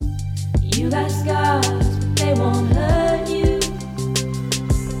got scars, but they won't hurt you.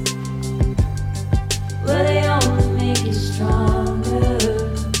 Well, they only make you stronger.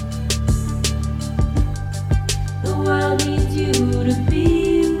 The world needs you to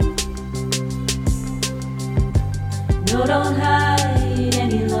be you. No, don't hide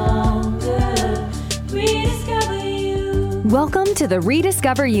any longer. Rediscover you. Welcome to the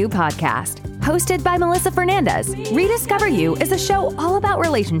Rediscover You podcast. Hosted by Melissa Fernandez, Rediscover You is a show all about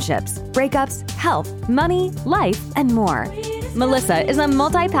relationships, breakups, health, money, life, and more. Melissa is a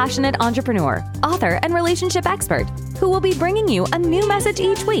multi-passionate entrepreneur, author, and relationship expert who will be bringing you a new message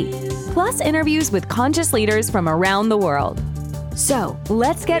each week, plus interviews with conscious leaders from around the world. So,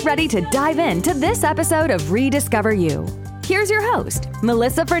 let's get ready to dive into this episode of Rediscover You. Here's your host,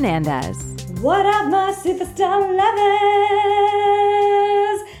 Melissa Fernandez. What up, my superstar lovers?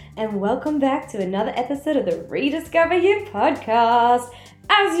 And welcome back to another episode of the Rediscover You podcast.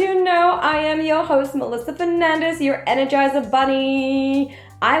 As you know, I am your host, Melissa Fernandez, your Energizer Bunny.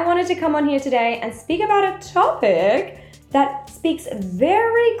 I wanted to come on here today and speak about a topic that speaks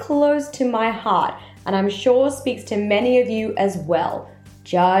very close to my heart, and I'm sure speaks to many of you as well.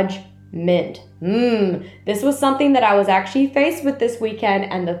 Judgment. This was something that I was actually faced with this weekend,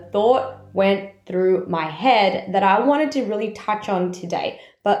 and the thought went through my head that I wanted to really touch on today.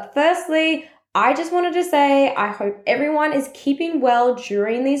 But firstly, I just wanted to say I hope everyone is keeping well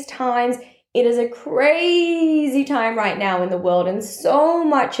during these times. It is a crazy time right now in the world, and so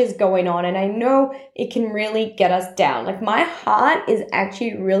much is going on, and I know it can really get us down. Like, my heart is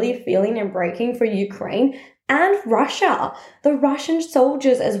actually really feeling and breaking for Ukraine and Russia, the Russian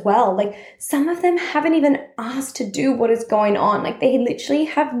soldiers as well. Like, some of them haven't even asked to do what is going on. Like, they literally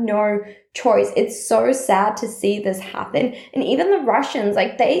have no choice. It's so sad to see this happen. And even the Russians,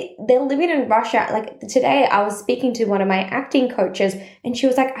 like, they're living in Russia. Like, today I was speaking to one of my acting coaches, and she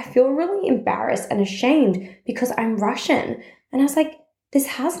was like, I feel really embarrassed and ashamed because I'm Russian. And I was like, this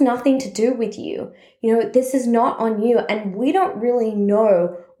has nothing to do with you. You know, this is not on you. And we don't really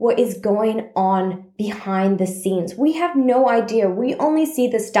know what is going on behind the scenes. We have no idea. We only see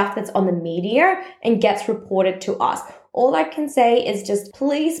the stuff that's on the media and gets reported to us. All I can say is just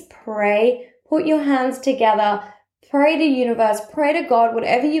please pray, put your hands together, pray to universe, pray to God,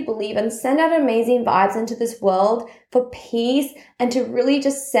 whatever you believe, and send out amazing vibes into this world for peace, and to really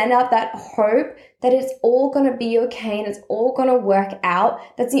just send out that hope that it's all going to be okay and it's all going to work out.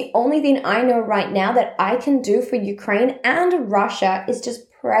 That's the only thing I know right now that I can do for Ukraine and Russia is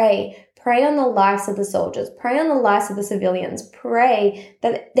just pray. Pray on the lives of the soldiers. Pray on the lives of the civilians. Pray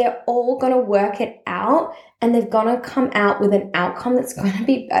that they're all going to work it out and they're going to come out with an outcome that's going to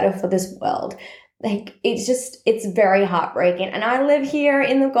be better for this world. Like, it's very heartbreaking. And I live here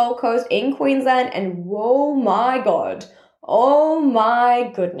in the Gold Coast in Queensland, and whoa my God, oh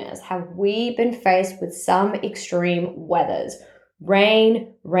my goodness, have we been faced with some extreme weathers.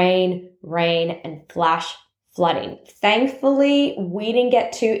 Rain, and flash flooding. Thankfully, we didn't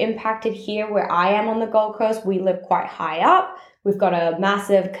get too impacted here where I am on the Gold Coast. We live quite high up. We've got a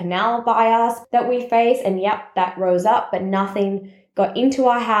massive canal by us that we face, and yep, that rose up, but nothing got into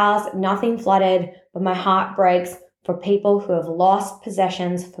our house, nothing flooded. But my heart breaks for people who have lost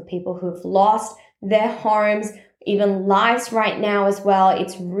possessions, for people who have lost their homes, even lives right now as well.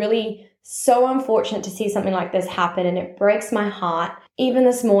 It's really so unfortunate to see something like this happen, and it breaks my heart. Even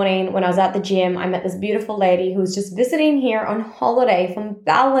this morning when I was at the gym, I met this beautiful lady who was just visiting here on holiday from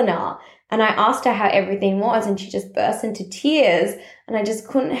Ballina. And I asked her how everything was, and she just burst into tears. And I just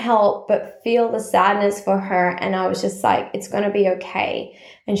couldn't help but feel the sadness for her. And I was just like, it's going to be okay.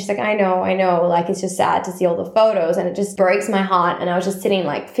 And she's like, I know. Like, it's just sad to see all the photos, and it just breaks my heart. And I was just sitting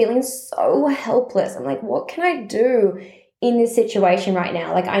like feeling so helpless. I'm like, what can I do in this situation right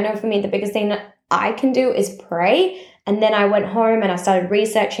now? Like, I know for me, the biggest thing that I can do is pray. And then I went home and I started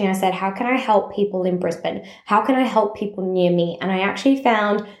researching. I said, how can I help people in Brisbane? How can I help people near me? And I actually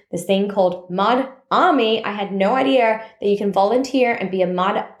found this thing called Mud Army. I had no idea that you can volunteer and be a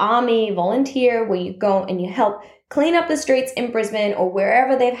Mud Army volunteer, where you go and you help clean up the streets in Brisbane or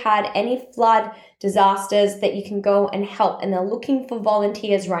wherever they've had any flood disasters, that you can go and help. And they're looking for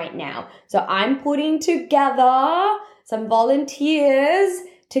volunteers right now. So I'm putting together some volunteers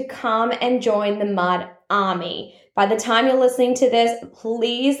to come and join the Mud Army. By the time you're listening to this,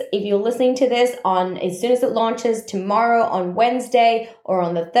 please, if you're listening to this on as soon as it launches tomorrow, on Wednesday, or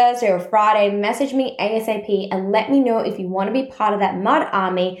on the Thursday or Friday, message me ASAP and let me know if you want to be part of that Mud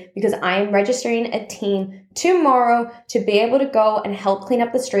Army, because I am registering a team tomorrow to be able to go and help clean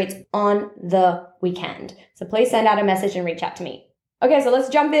up the streets on the weekend. So please send out a message and reach out to me. Okay, so let's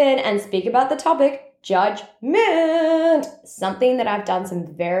jump in and speak about the topic, judgment. Something that I've done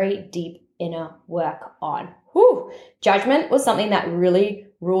some very deep inner work on. Whew. Judgment was something that really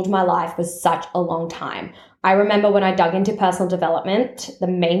ruled my life for such a long time. I remember when I dug into personal development, the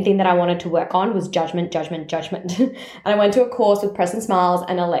main thing that I wanted to work on was judgment. And I went to a course with Preston Smiles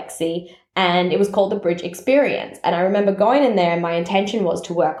and Alexi, and it was called the Bridge Experience. And I remember going in there and my intention was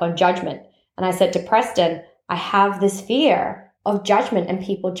to work on judgment. And I said to Preston, I have this fear of judgment and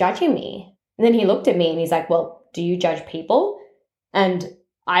people judging me. And then he looked at me and he's like, well, do you judge people? And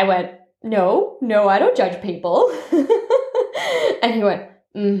I went, no, I don't judge people. And he went,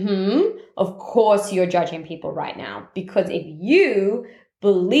 of course you're judging people right now. Because if you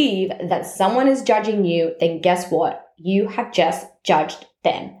believe that someone is judging you, then guess what? You have just judged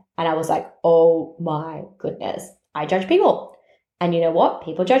them. And I was like, oh my goodness, I judge people. And you know what?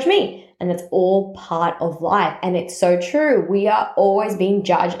 People judge me. And that's all part of life. And it's so true. We are always being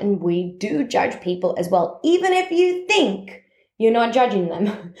judged, and we do judge people as well. Even if you think you're not judging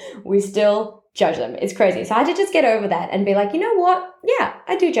them, we still judge them. It's crazy. So I had to just get over that and be like, you know what? Yeah,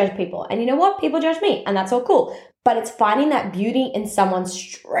 I do judge people. And you know what? People judge me. And that's all cool. But it's finding that beauty in someone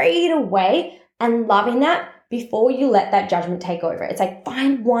straight away and loving that before you let that judgment take over. It's like,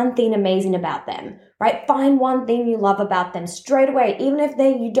 find one thing amazing about them, right? Find one thing you love about them straight away. Even if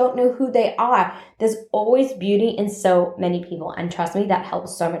you don't know who they are, there's always beauty in so many people. And trust me, that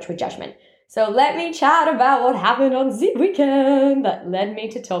helps so much with judgment. So let me chat about what happened on the weekend that led me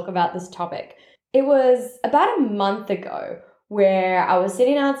to talk about this topic. It was about a month ago where I was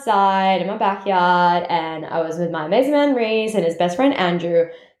sitting outside in my backyard and I was with my amazing man Reese and his best friend Andrew.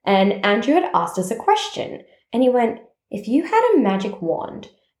 And Andrew had asked us a question. And he went, if you had a magic wand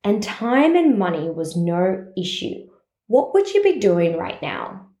and time and money was no issue, what would you be doing right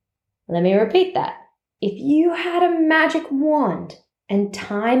now? Let me repeat that. If you had a magic wand and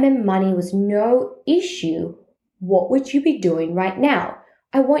time and money was no issue, what would you be doing right now?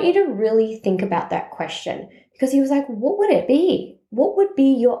 I want you to really think about that question, because he was like, what would it be? What would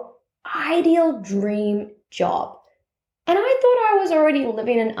be your ideal dream job? And I thought I was already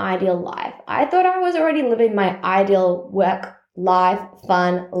living an ideal life. I thought I was already living my ideal work life,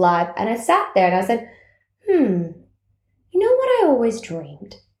 fun life. And I sat there and I said, you know what I always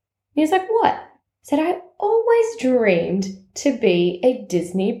dreamed? And he was like, what? I said, I always dreamed to be a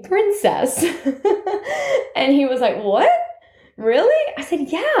Disney princess. And he was like, what? Really? I said,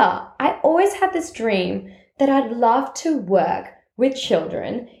 yeah. I always had this dream that I'd love to work with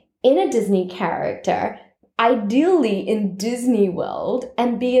children in a Disney character, ideally in Disney World,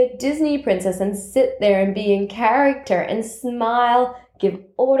 and be a Disney princess and sit there and be in character and smile, give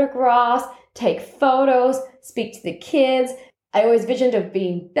autographs, take photos, speak to the kids. I always visioned of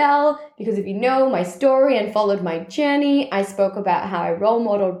being Belle, because if you know my story and followed my journey, I spoke about how I role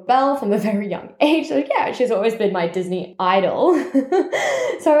modeled Belle from a very young age. So yeah, she's always been my Disney idol.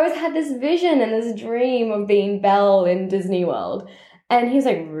 So I always had this vision and this dream of being Belle in Disney World. And he's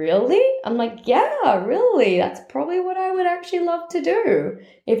like, really? I'm like, yeah, really. That's probably what I would actually love to do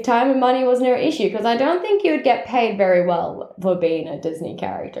if time and money was no issue, because I don't think you would get paid very well for being a Disney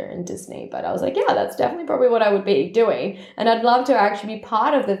character in Disney. But I was like, yeah, that's definitely probably what I would be doing. And I'd love to actually be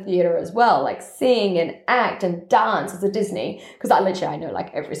part of the theater as well, like sing and act and dance as a Disney, because I know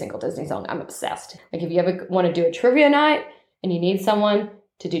like every single Disney song. I'm obsessed. Like if you ever want to do a trivia night and you need someone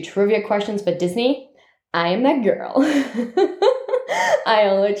to do trivia questions for Disney, I am that girl. I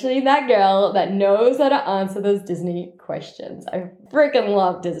am literally that girl that knows how to answer those Disney questions. I freaking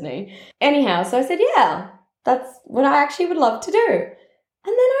love Disney. Anyhow, so I said, yeah, that's what I actually would love to do. And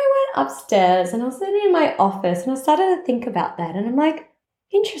then I went upstairs and I was sitting in my office and I started to think about that. And I'm like,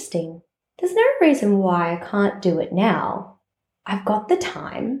 interesting. There's no reason why I can't do it now. I've got the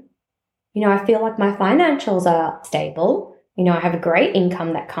time. You know, I feel like my financials are stable. You know, I have a great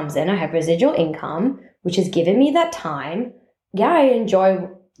income that comes in. I have residual income, which has given me that time. Yeah, I enjoy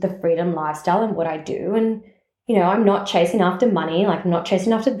the freedom lifestyle and what I do. And, you know, I'm not chasing after money. Like, I'm not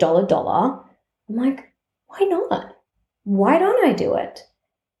chasing after dollar. I'm like, why not? Why don't I do it?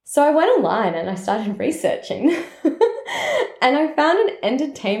 So I went online and I started researching. And I found an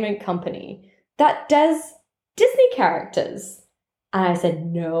entertainment company that does Disney characters. And I said,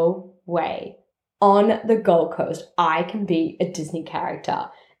 no way. On the Gold Coast, I can be a Disney character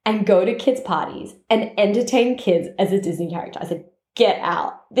and go to kids' parties and entertain kids as a Disney character. I said, get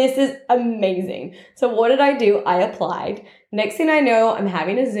out. This is amazing. So what did I do? I applied. Next thing I know, I'm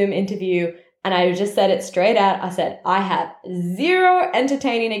having a Zoom interview, and I just said it straight out. I said, I have zero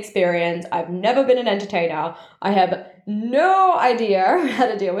entertaining experience. I've never been an entertainer. I have no idea how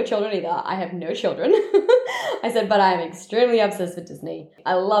to deal with children either. I have no children. I said, but I am extremely obsessed with Disney.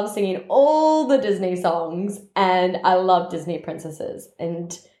 I love singing all the Disney songs, and I love Disney princesses.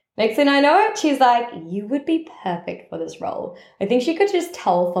 And Next thing I know, she's like, you would be perfect for this role. I think she could just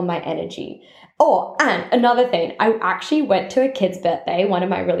tell from my energy. Oh, and another thing, I actually went to a kid's birthday, one of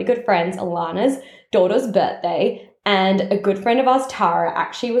my really good friends, Alana's daughter's birthday, and a good friend of ours, Tara,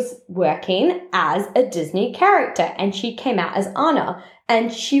 actually was working as a Disney character, and she came out as Anna,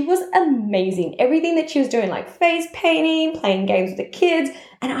 and she was amazing. Everything that she was doing, like face painting, playing games with the kids,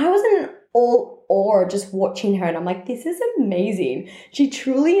 and I was in all awe just watching her, and I'm like, this is amazing. She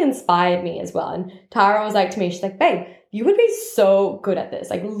truly inspired me as well. And Tara was like to me, she's like, babe, you would be so good at this.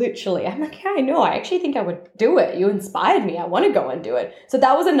 Like literally. I'm like, yeah, I know. I actually think I would do it. You inspired me. I want to go and do it. So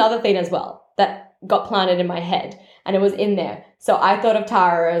that was another thing as well that got planted in my head, and it was in there. So I thought of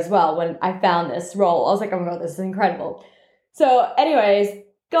Tara as well when I found this role. I was like, oh my God, this is incredible. So anyways,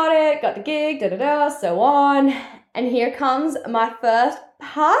 got the gig, so on. And here comes my first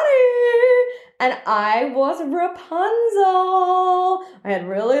party. And I was Rapunzel. I had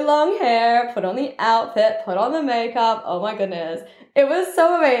really long hair, put on the outfit, put on the makeup. Oh my goodness. It was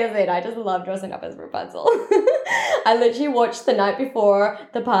so amazing. I just love dressing up as Rapunzel. I literally watched the night before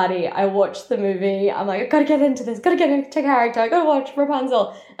the party. I watched the movie. I'm like, I gotta get into this, gotta get into character. I gotta watch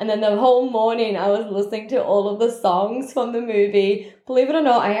Rapunzel. And then the whole morning I was listening to all of the songs from the movie. Believe it or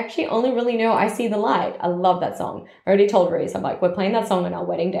not, I actually only really know I See the Light. I love that song. I already told Reese, I'm like, we're playing that song on our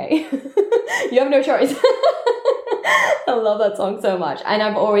wedding day. You have no choice. I love that song so much. And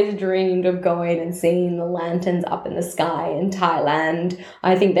I've always dreamed of going and seeing the lanterns up in the sky in Thailand.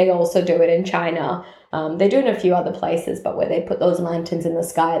 I think they also do it in China. They do it in a few other places, but where they put those lanterns in the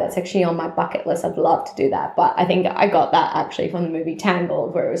sky, that's actually on my bucket list. I'd love to do that. But I think I got that actually from the movie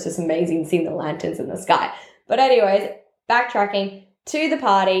Tangled, where it was just amazing seeing the lanterns in the sky. But anyways, backtracking to the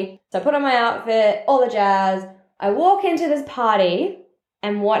party. So I put on my outfit, all the jazz. I walk into this party,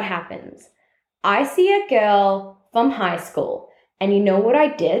 and what happens? I see a girl from high school, and you know what I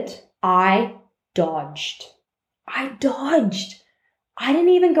did? I dodged. I didn't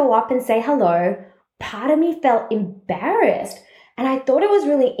even go up and say hello. Part of me felt embarrassed, and I thought it was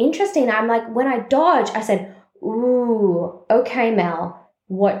really interesting. I'm like, when I dodged, I said, ooh, okay, Mel,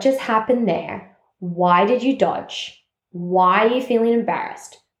 what just happened there? Why did you dodge? Why are you feeling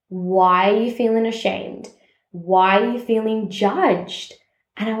embarrassed? Why are you feeling ashamed? Why are you feeling judged?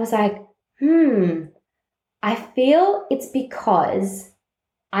 And I was like, I feel it's because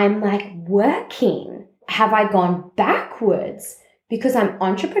I'm like working. Have I gone backwards? Because I'm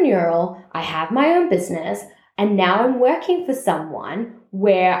entrepreneurial, I have my own business, and now I'm working for someone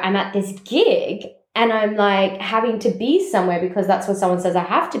where I'm at this gig and I'm like having to be somewhere because that's what someone says I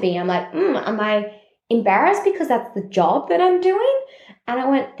have to be. I'm like, am I embarrassed because that's the job that I'm doing? And I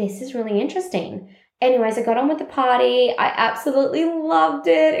went, this is really interesting. Anyways, I got on with the party. I absolutely loved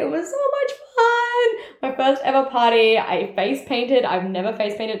it. It was so much fun. My first ever party. I face painted. I've never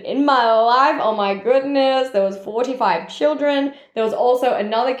face painted in my life. Oh my goodness. There was 45 children. There was also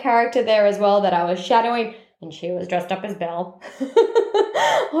another character there as well that I was shadowing, and she was dressed up as Belle.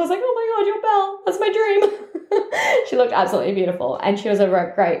 I was like, oh my God, you're Belle. That's my dream. She looked absolutely beautiful, and she was a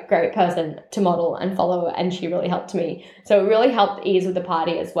great person to model and follow, and she really helped me. So it really helped ease with the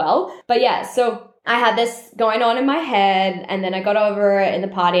party as well. But yeah, so I had this going on in my head, and then I got over it in the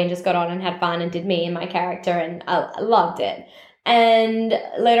party and just got on and had fun and did me and my character, and I loved it. And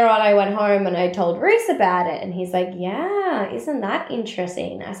later on I went home and I told Reese about it, and he's like, yeah, isn't that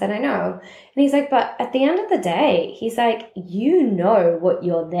interesting? I said, I know. And he's like, but at the end of the day, he's like, you know what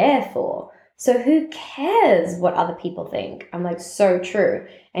you're there for. So who cares what other people think? I'm like, so true.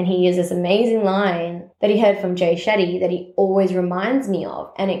 And he used this amazing line that he heard from Jay Shetty that he always reminds me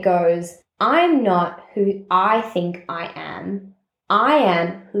of. And it goes, I'm not who I think I am. I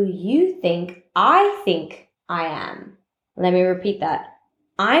am who you think I am. Let me repeat that.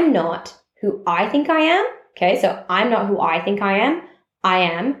 I'm not who I think I am. Okay, so I'm not who I think I am. I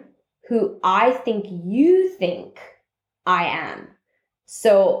am who I think you think I am.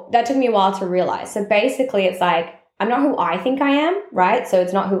 So that took me a while to realize. So basically it's like, I'm not who I think I am, right? So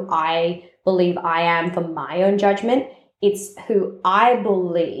it's not who I believe I am from my own judgment. It's who I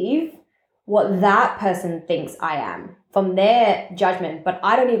believe what that person thinks I am from their judgment, but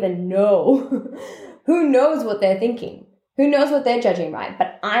I don't even know. Who knows what they're thinking? Who knows what they're judging, right?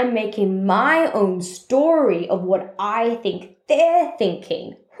 But I'm making my own story of what I think they're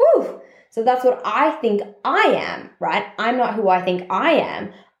thinking. Whew. So that's what I think I am, right? I'm not who I think I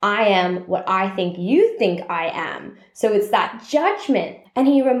am. I am what I think you think I am. So it's that judgment. And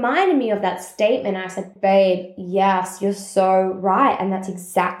he reminded me of that statement. I said, babe, yes, you're so right. And that's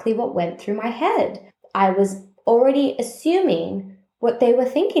exactly what went through my head. I was already assuming what they were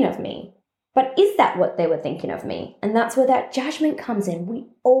thinking of me. But is that what they were thinking of me? And that's where that judgment comes in. We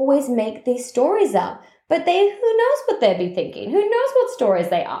always make these stories up, but who knows what they'd be thinking? Who knows what stories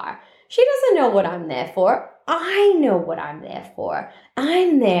they are? She doesn't know what I'm there for. I know what I'm there for.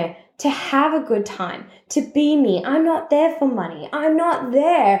 I'm there to have a good time, to be me. I'm not there for money. I'm not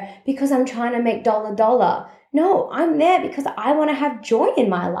there because I'm trying to make dollar. No, I'm there because I want to have joy in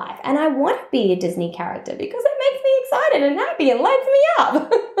my life and I want to be a Disney character because it makes me excited and happy and lights me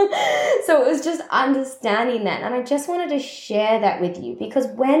up. So it was just understanding that. And I just wanted to share that with you because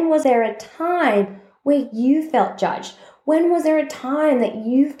when was there a time where you felt judged? When was there a time that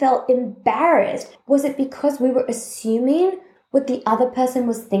you felt embarrassed? Was it because we were assuming what the other person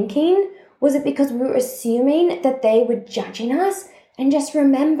was thinking? Was it because we were assuming that they were judging us? And just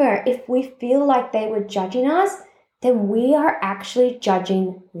remember, if we feel like they were judging us, then we are actually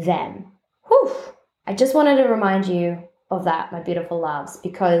judging them. Whew! I just wanted to remind you of that, my beautiful loves,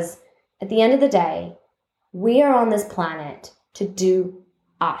 because at the end of the day, we are on this planet to do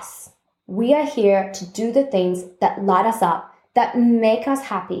us. We are here to do the things that light us up, that make us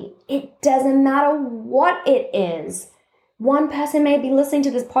happy. It doesn't matter what it is. One person may be listening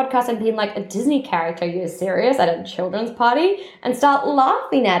to this podcast and being like, a Disney character, you're serious, at a children's party, and start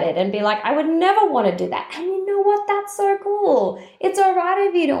laughing at it and be like, I would never want to do that. And you know what? That's so cool. It's all right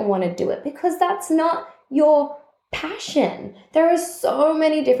if you don't want to do it because that's not your passion. There are so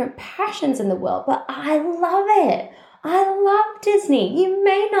many different passions in the world, but I love it. I love Disney. You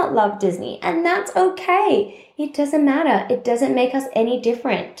may not love Disney, and that's okay. It doesn't matter. It doesn't make us any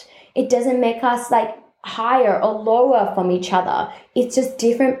different. It doesn't make us like higher or lower from each other. It's just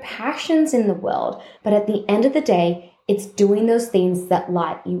different passions in the world. But at the end of the day, it's doing those things that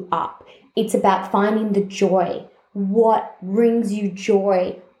light you up. It's about finding the joy. What brings you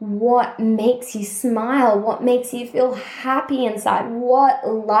joy? What makes you smile? What makes you feel happy inside? What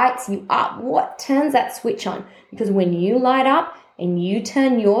lights you up? What turns that switch on? Because when you light up and you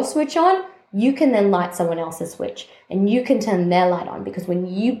turn your switch on, you can then light someone else's switch and you can turn their light on, because when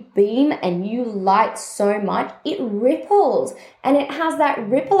you beam and you light so much, it ripples and it has that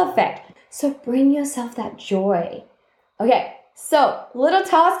ripple effect. So bring yourself that joy. Okay, so little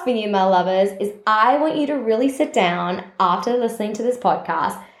task for you, my lovers, is I want you to really sit down after listening to this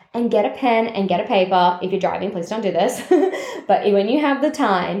podcast and get a pen and get a paper. If you're driving, please don't do this. But when you have the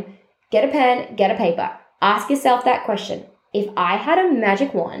time, get a pen, get a paper. Ask yourself that question. If I had a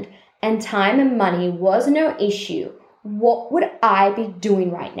magic wand and time and money was no issue, what would I be doing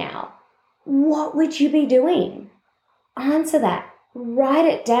right now? What would you be doing? Answer that. Write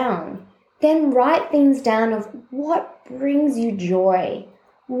it down. Then write things down of what brings you joy,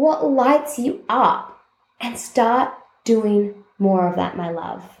 what lights you up, and start doing more of that, my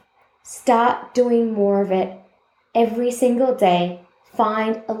love. Start doing more of it every single day.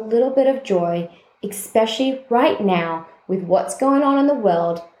 Find a little bit of joy, especially right now with what's going on in the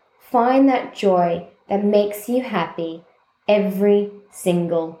world. Find that joy that makes you happy every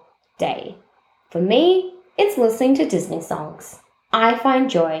single day. For me, it's listening to Disney songs. I find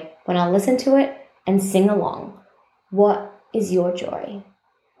joy when I listen to it and sing along. What is your joy?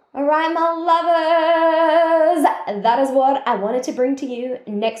 All right, my lovers, that is what I wanted to bring to you.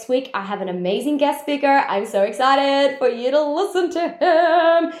 Next week, I have an amazing guest speaker. I'm so excited for you to listen to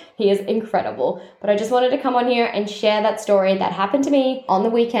him. He is incredible. But I just wanted to come on here and share that story that happened to me on the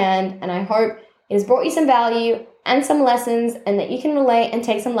weekend. And I hope it has brought you some value and some lessons and that you can relate and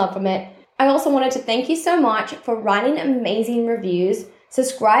take some love from it. I also wanted to thank you so much for writing amazing reviews,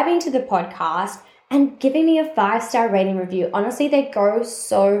 subscribing to the podcast, and giving me a 5-star rating review. Honestly, they go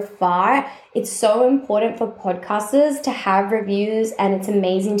so far. It's so important for podcasters to have reviews, and it's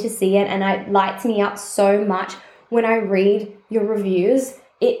amazing to see it. And it lights me up so much when I read your reviews.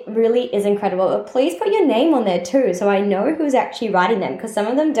 It really is incredible. But please put your name on there too, so I know who's actually writing them, because some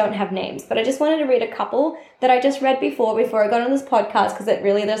of them don't have names. But I just wanted to read a couple that I just read before I got on this podcast, because it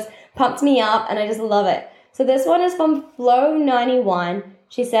really just pumps me up and I just love it. So this one is from Flo91.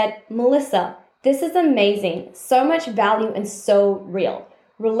 She said, Melissa, this is amazing. So much value and so real.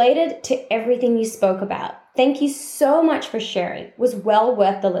 Related to everything you spoke about. Thank you so much for sharing. It was well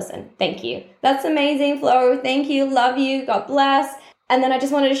worth the listen. Thank you. That's amazing, Flo. Thank you. Love you. God bless. And then I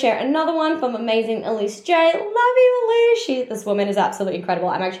just wanted to share another one from amazing Elise J. Love you, Elise. This woman is absolutely incredible.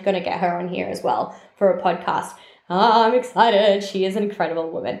 I'm actually going to get her on here as well for a podcast. I'm excited. She is an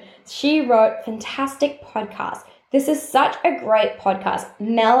incredible woman. She wrote, fantastic podcast. This is such a great podcast.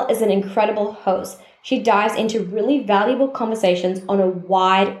 Mel is an incredible host. She dives into really valuable conversations on a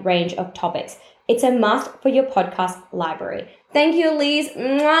wide range of topics. It's a must for your podcast library. Thank you, Elise.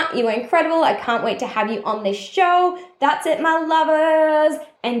 Mwah, you were incredible. I can't wait to have you on this show. That's it, my lovers.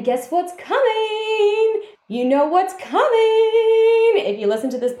 And guess what's coming? You know what's coming. If you listen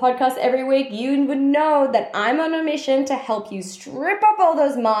to this podcast every week, you would know that I'm on a mission to help you strip off all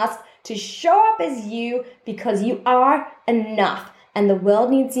those masks to show up as you, because you are enough and the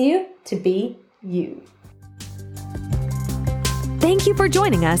world needs you to be you. Thank you for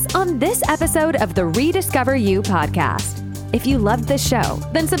joining us on this episode of the Rediscover You podcast. If you loved this show,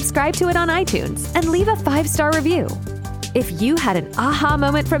 then subscribe to it on iTunes and leave a 5-star review. If you had an aha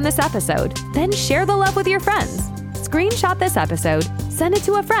moment from this episode, then share the love with your friends. Screenshot this episode, send it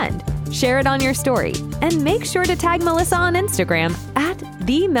to a friend, share it on your story, and make sure to tag Melissa on Instagram at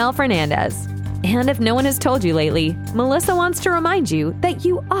 @TheMelFernandez. And if no one has told you lately, Melissa wants to remind you that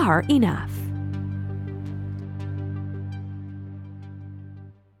you are enough.